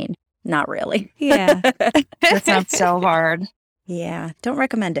 I mean, not really. Yeah. That sounds so hard. Yeah. Don't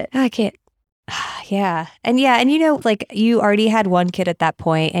recommend it. I can't. Yeah. And like you already had one kid at that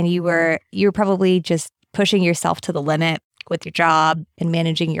point and you were probably just pushing yourself to the limit with your job and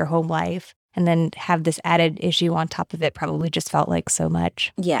managing your home life. And then have this added issue on top of it probably just felt like so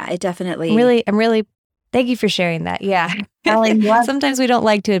much. Yeah, it definitely. I'm really, thank you for sharing that. Yeah. Sometimes we don't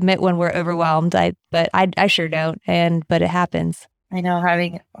like to admit when we're overwhelmed, but I sure don't. But it happens. I know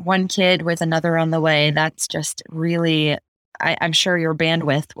having one kid with another on the way, that's just really, I'm sure your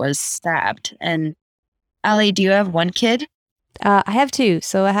bandwidth was stabbed. And Allie, do you have one kid? I have two.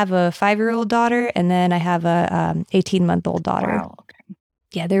 So I have a 5-year-old daughter and then I have a 18-month-old daughter. Wow. Okay.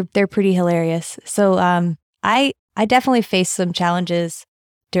 Yeah, they're pretty hilarious. So I definitely faced some challenges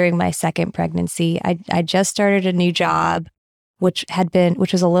during my second pregnancy. I just started a new job, which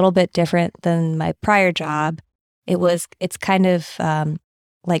was a little bit different than my prior job. It's kind of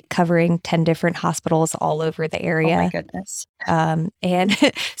like covering 10 different hospitals all over the area. Oh my goodness.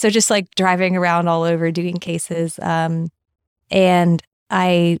 And so just like driving around all over doing cases. And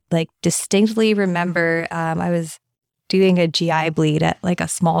I like distinctly remember I was doing a GI bleed at like a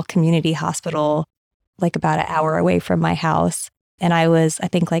small community hospital, like about an hour away from my house. And I was, I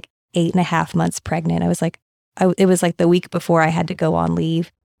think, like 8.5 months pregnant. It was like the week before I had to go on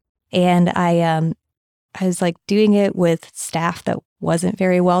leave. And I was like doing it with staff that wasn't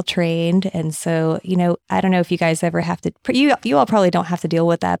very well trained. And so, I don't know if you guys ever have to, you all probably don't have to deal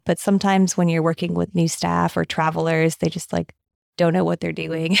with that. But sometimes when you're working with new staff or travelers, they just like don't know what they're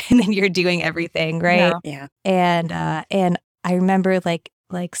doing. And then you're doing everything, right? Yeah. And I remember like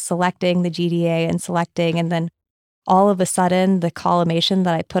selecting the GDA and then all of a sudden the collimation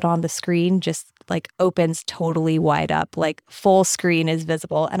that I put on the screen just like opens totally wide up, like full screen is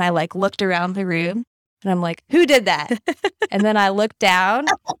visible. And I like looked around the room and I'm like, who did that? And then I looked down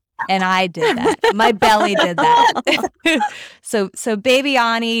and I did that. My belly did that. So baby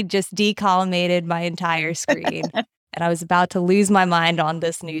Ani just decollimated my entire screen. And I was about to lose my mind on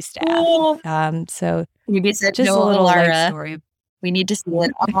this new staff. So You said, just no, a little Laura. life story. We need to see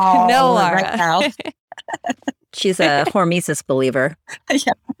it all No, Laura. right now. She's a hormesis believer.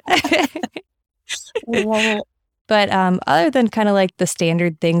 But other than kind of like the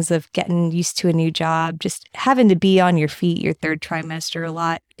standard things of getting used to a new job, just having to be on your feet your third trimester a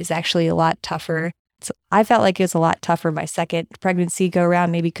lot is actually a lot tougher. So I felt like it was a lot tougher my second pregnancy go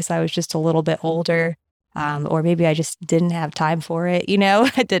around, maybe because I was just a little bit older. Or maybe I just didn't have time for it.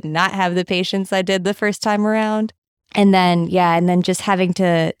 I did not have the patience I did the first time around. And then just having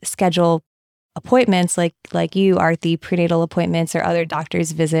to schedule appointments like you, Arthi, prenatal appointments or other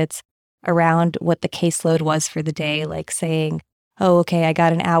doctor's visits around what the caseload was for the day, like saying, oh, okay, I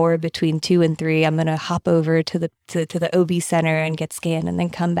got an hour between 2 and 3. I'm going to hop over to the OB center and get scanned and then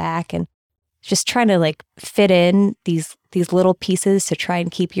come back, and just trying to like fit in these little pieces to try and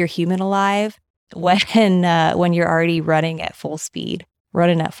keep your human alive when you're already running at full speed,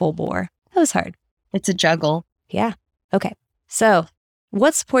 running at full bore. That was hard. It's a juggle. Yeah. Okay. So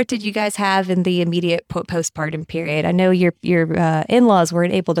what support did you guys have in the immediate postpartum period? I know your in-laws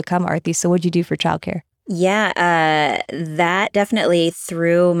weren't able to come, Arthi, so what'd you do for childcare? Yeah, that definitely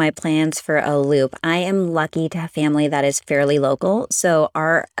threw my plans for a loop. I am lucky to have family that is fairly local. So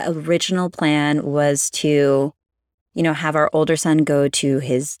our original plan was to have our older son go to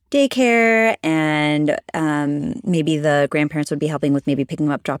his daycare, and maybe the grandparents would be helping with maybe picking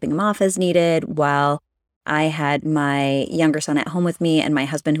him up, dropping him off as needed, while I had my younger son at home with me, and my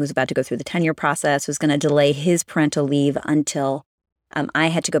husband, who was about to go through the tenure process, was going to delay his parental leave until I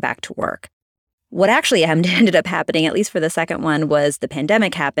had to go back to work. What actually ended up happening, at least for the second one, was the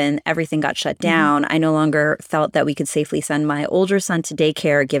pandemic happened. Everything got shut down. I no longer felt that we could safely send my older son to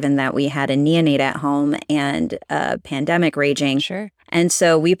daycare, given that we had a neonate at home and a pandemic raging. Sure. And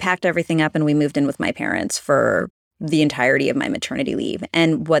so we packed everything up and we moved in with my parents for the entirety of my maternity leave.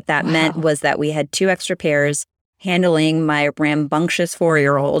 And what that meant was that we had 2 extra pairs handling my rambunctious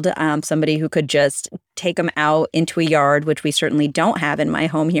 4-year-old, somebody who could just take him out into a yard, which we certainly don't have in my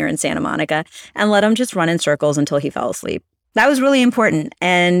home here in Santa Monica, and let him just run in circles until he fell asleep. That was really important.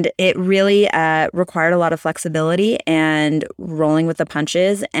 And it really required a lot of flexibility and rolling with the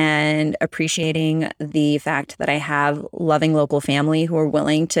punches and appreciating the fact that I have loving local family who are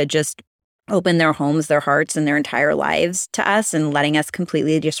willing to just open their homes, their hearts, and their entire lives to us and letting us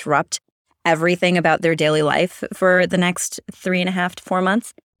completely disrupt everything about their daily life for the next 3.5 to 4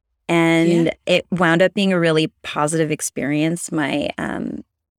 months. And it wound up being a really positive experience. My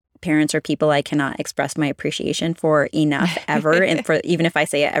parents are people I cannot express my appreciation for enough ever. And for even if I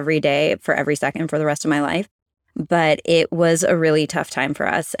say it every day, for every second, for the rest of my life. But it was a really tough time for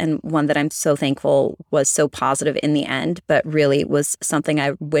us, and one that I'm so thankful was so positive in the end, but really was something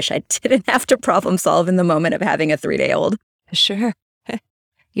I wish I didn't have to problem solve in the moment of having a 3-day-old. Sure.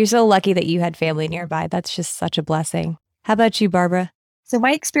 You're so lucky that you had family nearby. That's just such a blessing. How about you, Barbara? So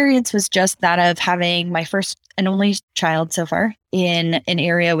my experience was just that of having my first and only child so far in an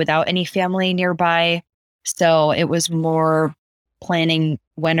area without any family nearby. So it was more planning,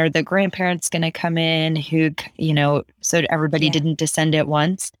 when are the grandparents going to come in, who, so everybody didn't descend at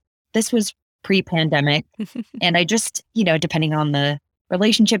once. This was pre-pandemic. And I just, depending on the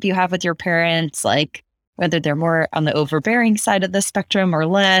relationship you have with your parents, like whether they're more on the overbearing side of the spectrum or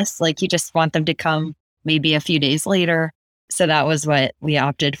less, like you just want them to come maybe a few days later. So that was what we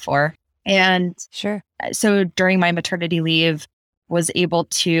opted for. And sure. So during my maternity leave, was able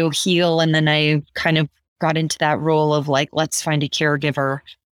to heal. And then I kind of got into that role of like, let's find a caregiver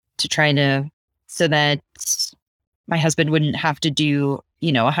to try to, so that my husband wouldn't have to do,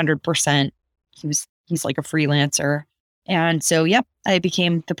 100%. He's like a freelancer. And so, I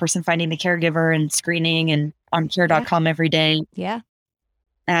became the person finding the caregiver and screening and on care.com every day. Yeah.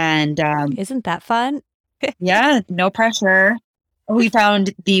 And isn't that fun? No pressure. We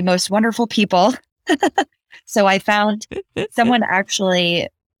found the most wonderful people. So I found someone actually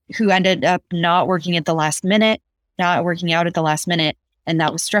who ended up not working at the last minute, not working out at the last minute. And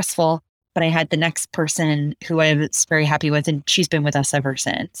that was stressful. But I had the next person who I was very happy with, and she's been with us ever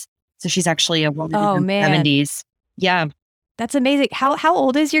since. So she's actually a woman in her 70s. Yeah. That's amazing. How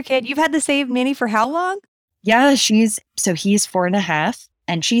old is your kid? You've had the same nanny for how long? Yeah, he's 4.5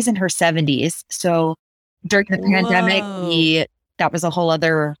 and she's in her 70s. So during the pandemic, that was a whole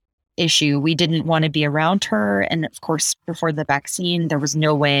other issue. We didn't want to be around her. And of course, before the vaccine, there was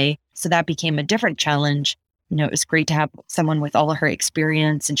no way. So that became a different challenge. It was great to have someone with all of her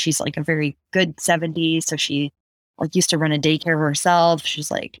experience. And she's like a very good 70. So she used to run a daycare herself. She's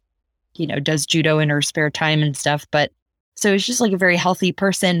like, does judo in her spare time and stuff. But so it's just like a very healthy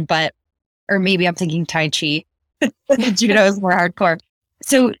person, or maybe I'm thinking Tai Chi. Judo is more hardcore.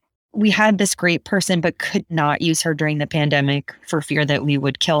 So we had this great person, but could not use her during the pandemic for fear that we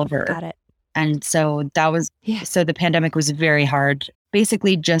would kill her. Got it. And so that was, so the pandemic was very hard.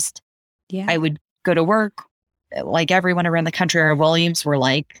 Basically just, I would go to work, like everyone around the country, our volumes were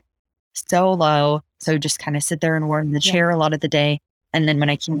like so low. So just kind of sit there and warm the chair a lot of the day. And then when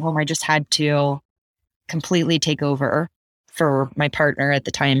I came home, I just had to completely take over for my partner at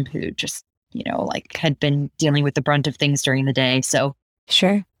the time, who just, had been dealing with the brunt of things during the day. So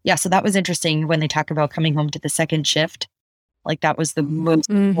sure. Yeah. So that was interesting when they talk about coming home to the second shift. Like that was the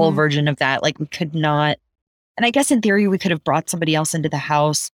most full version of that. Like we could not, and I guess in theory, we could have brought somebody else into the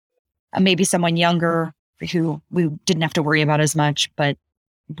house, maybe someone younger who we didn't have to worry about as much, but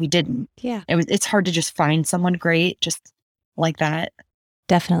we didn't. Yeah. It's hard to just find someone great just like that.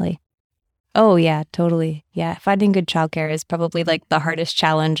 Definitely. Oh yeah, totally. Yeah. Finding good childcare is probably like the hardest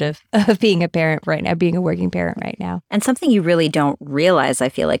challenge of being a parent right now, being a working parent right now. And something you really don't realize, I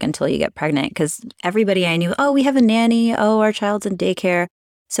feel like, until you get pregnant, because everybody I knew, we have a nanny. Our child's in daycare.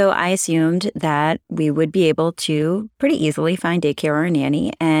 So I assumed that we would be able to pretty easily find daycare or a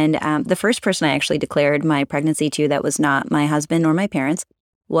nanny. And the first person I actually declared my pregnancy to that was not my husband or my parents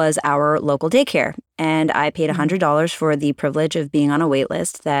was our local daycare. And I paid $100 for the privilege of being on a wait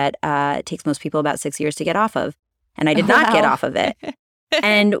list that takes most people about 6 years to get off of. And I did not get off of it.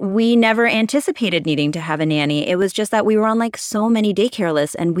 And we never anticipated needing to have a nanny. It was just that we were on like so many daycare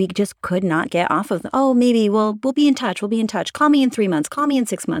lists and we just could not get off of them. Maybe we'll be in touch. We'll be in touch. Call me in 3 months. Call me in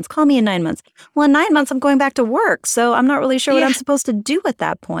 6 months. Call me in 9 months. Well, in 9 months, I'm going back to work. So I'm not really sure what I'm supposed to do at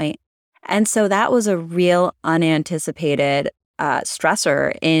that point. And so that was a real unanticipated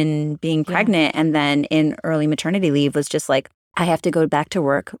stressor in being pregnant. And then in early maternity leave was just like, I have to go back to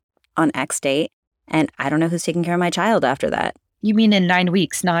work on X date. And I don't know who's taking care of my child after that. You mean in 9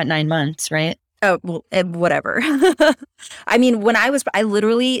 weeks, not 9 months, right? Oh, well, whatever. I mean, I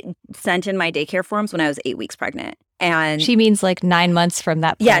literally sent in my daycare forms when I was 8 weeks pregnant. And she means like 9 months from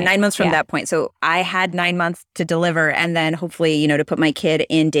that point. Yeah, 9 months from that point. So I had 9 months to deliver and then hopefully, to put my kid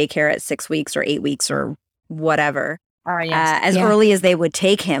in daycare at 6 weeks or 8 weeks or whatever. Yes. as Yeah. early as they would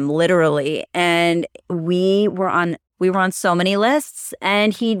take him, literally. And we were on so many lists,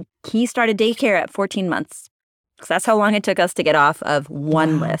 and he started daycare at 14 months. So that's how long it took us to get off of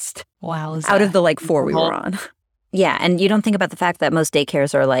one Wow. list Wow. out of the like 4 we were on. Yeah, and you don't think about the fact that most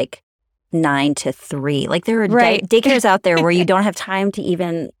daycares are like 9 to 3. Like there are Right. daycares out there where you don't have time to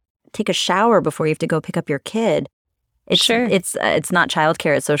even take a shower before you have to go pick up your kid. Sure. It's not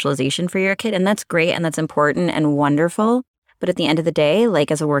childcare, it's socialization for your kid, and that's great and that's important and wonderful. But at the end of the day, like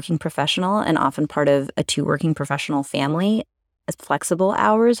as a working professional and often part of a 2 working professional family, flexible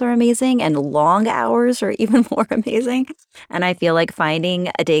hours are amazing and long hours are even more amazing. And I feel like finding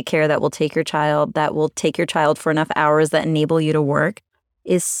a daycare that will take your child for enough hours that enable you to work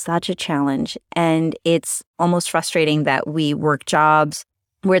is such a challenge. And it's almost frustrating that we work jobs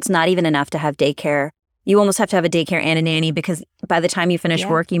where it's not even enough to have daycare. You almost have to have a daycare and a nanny because by the time you finish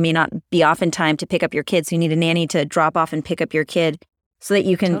work, you may not be off in time to pick up your kids. So you need a nanny to drop off and pick up your kid so that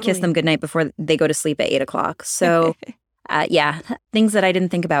you can kiss them goodnight before they go to sleep at 8 o'clock. So yeah, things that I didn't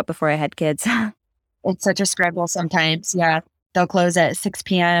think about before I had kids. It's such a scramble sometimes. Yeah. They'll close at 6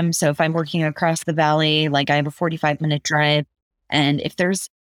 p.m. So if I'm working across the valley, like I have a 45-minute drive, and if there's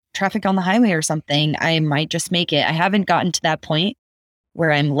traffic on the highway or something, I might just make it. I haven't gotten to that point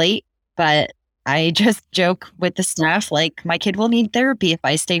where I'm late, but I just joke with the staff, like my kid will need therapy if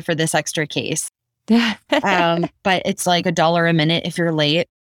I stay for this extra case. But it's like $1 a minute if you're late.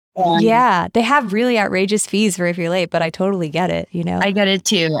 Yeah, they have really outrageous fees for if you're late, but I totally get it, you know? I get it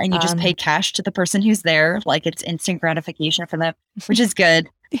too. And you just pay cash to the person who's there. Like it's instant gratification for them, which is good.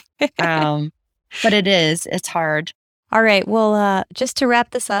 But it's hard. All right. Well, just to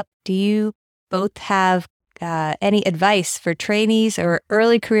wrap this up, do you both have any advice for trainees or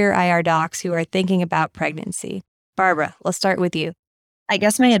early career IR docs who are thinking about pregnancy? Barbara, let's start with you. I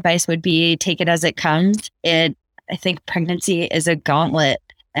guess my advice would be take it as it comes. I think pregnancy is a gauntlet,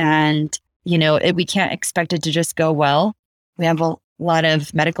 and we can't expect it to just go well. We have a lot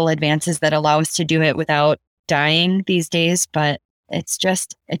of medical advances that allow us to do it without dying these days, but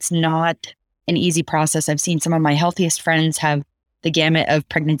it's not an easy process. I've seen some of my healthiest friends have the gamut of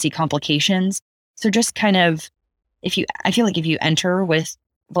pregnancy complications. So just kind of, I feel like if you enter with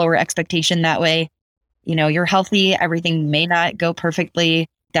lower expectation that way, you're healthy, everything may not go perfectly.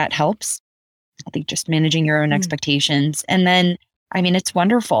 That helps. I think just managing your own expectations. And then, it's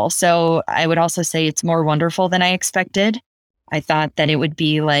wonderful. So I would also say it's more wonderful than I expected. I thought that it would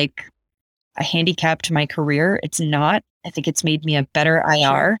be like a handicap to my career. It's not. I think it's made me a better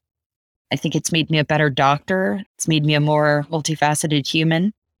IR. I think it's made me a better doctor. It's made me a more multifaceted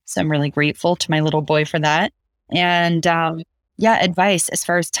human. So I'm really grateful to my little boy for that. And advice as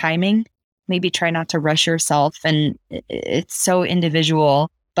far as timing, maybe try not to rush yourself. And it's so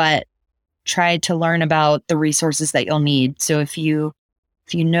individual, but try to learn about the resources that you'll need. So if you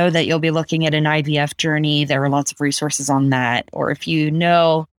know that you'll be looking at an IVF journey, there are lots of resources on that. Or if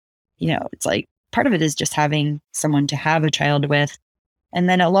it's like part of it is just having someone to have a child with. And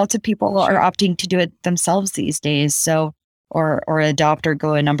then lots of people are opting to do it themselves these days. So, or adopt or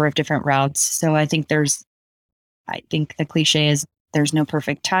go a number of different routes. So I think the cliche is there's no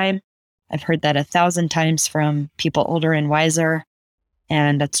perfect time. I've heard that 1,000 times from people older and wiser.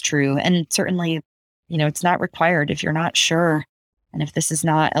 And that's true. And certainly, it's not required if you're not sure. And if this is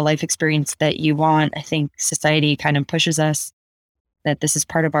not a life experience that you want, I think society kind of pushes us that this is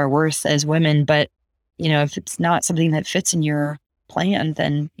part of our worth as women. But, if it's not something that fits in your plan,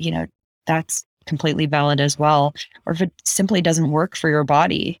 then, that's completely valid as well. Or if it simply doesn't work for your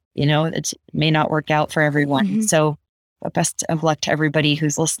body, it may not work out for everyone. Mm-hmm. So best of luck to everybody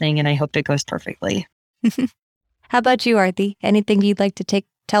who's listening. And I hope it goes perfectly. How about you, Arti? Anything you'd like to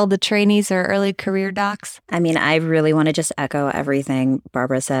tell the trainees or early career docs? I really want to just echo everything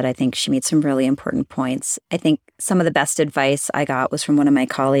Barbara said. I think she made some really important points. I think some of the best advice I got was from one of my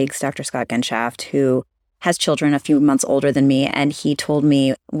colleagues, Dr. Scott Genshaft, who has children a few months older than me. And he told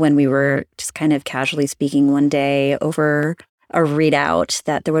me when we were just kind of casually speaking one day over a readout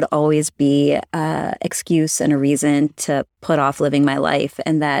that there would always be an excuse and a reason to put off living my life,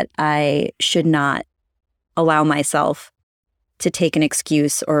 and that I should not allow myself to take an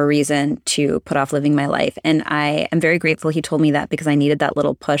excuse or a reason to put off living my life. And I am very grateful he told me that, because I needed that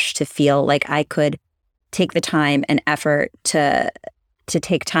little push to feel like I could take the time and effort to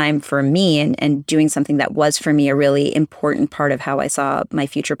take time for me and doing something that was for me a really important part of how I saw my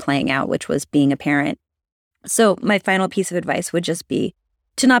future playing out, which was being a parent. So my final piece of advice would just be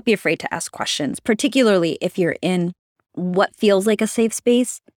to not be afraid to ask questions, particularly if you're in what feels like a safe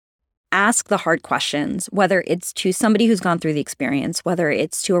space. ask the hard questions, whether it's to somebody who's gone through the experience, whether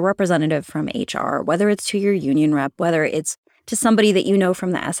it's to a representative from HR, whether it's to your union rep, whether it's to somebody that you know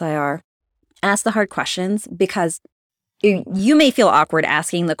from the SIR. Ask the hard questions, because you may feel awkward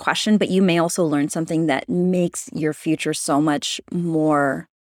asking the question, but you may also learn something that makes your future so much more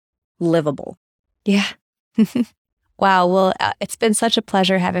livable. Yeah. Wow. Well, it's been such a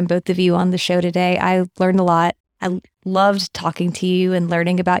pleasure having both of you on the show today. I learned a lot. I loved talking to you and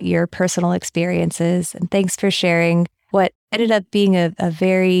learning about your personal experiences. And thanks for sharing what ended up being a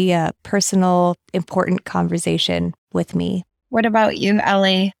very personal, important conversation with me. What about you,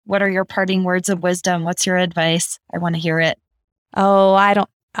 Ellie? What are your parting words of wisdom? What's your advice? I want to hear it. Oh,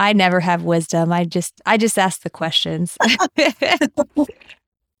 I never have wisdom. I just ask the questions.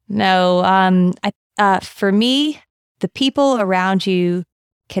 No, for me, the people around you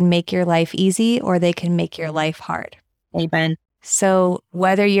can make your life easy or they can make your life hard. Amen. So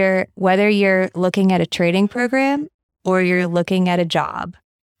whether you're looking at a training program or you're looking at a job,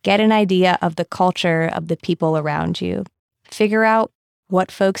 get an idea of the culture of the people around you. Figure out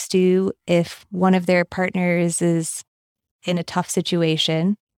what folks do if one of their partners is in a tough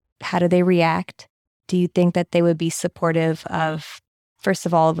situation. How do they react? Do you think that they would be supportive of, first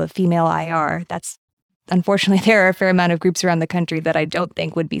of all, of a female IR? Unfortunately, there are a fair amount of groups around the country that I don't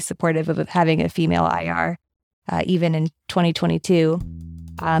think would be supportive of having a female IR, even in 2022.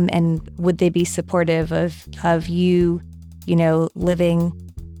 And would they be supportive of you, living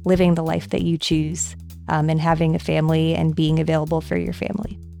the life that you choose, and having a family and being available for your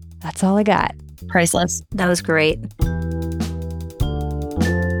family? That's all I got. Priceless. That was great.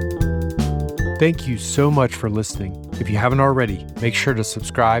 Thank you so much for listening. If you haven't already, make sure to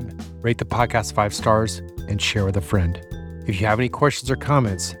subscribe, rate the podcast 5 stars, and share with a friend. If you have any questions or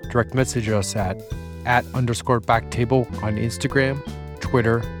comments, direct message us at @_Backtable on Instagram,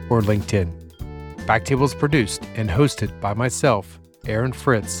 Twitter, or LinkedIn. Backtable is produced and hosted by myself, Aaron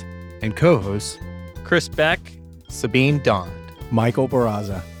Fritz, and co-hosts Chris Beck, Sabine Dond, Michael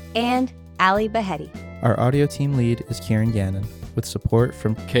Barraza, And Ali Behetti. Our audio team lead is Kieran Gannon, with support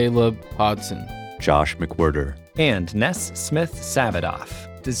from Caleb Hodson, Josh McWhirter, and Ness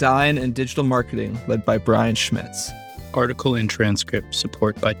Smith-Savadoff. Design and Digital Marketing led by Brian Schmitz. Article and transcript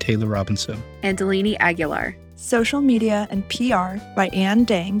support by Taylor Robinson and Delaney Aguilar. Social media and PR by Ann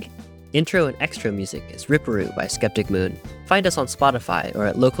Dang. Intro and extra music is Ripperoo by Skeptic Moon. Find us on Spotify or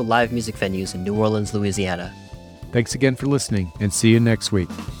at local live music venues in New Orleans, Louisiana. Thanks again for listening, and see you next week.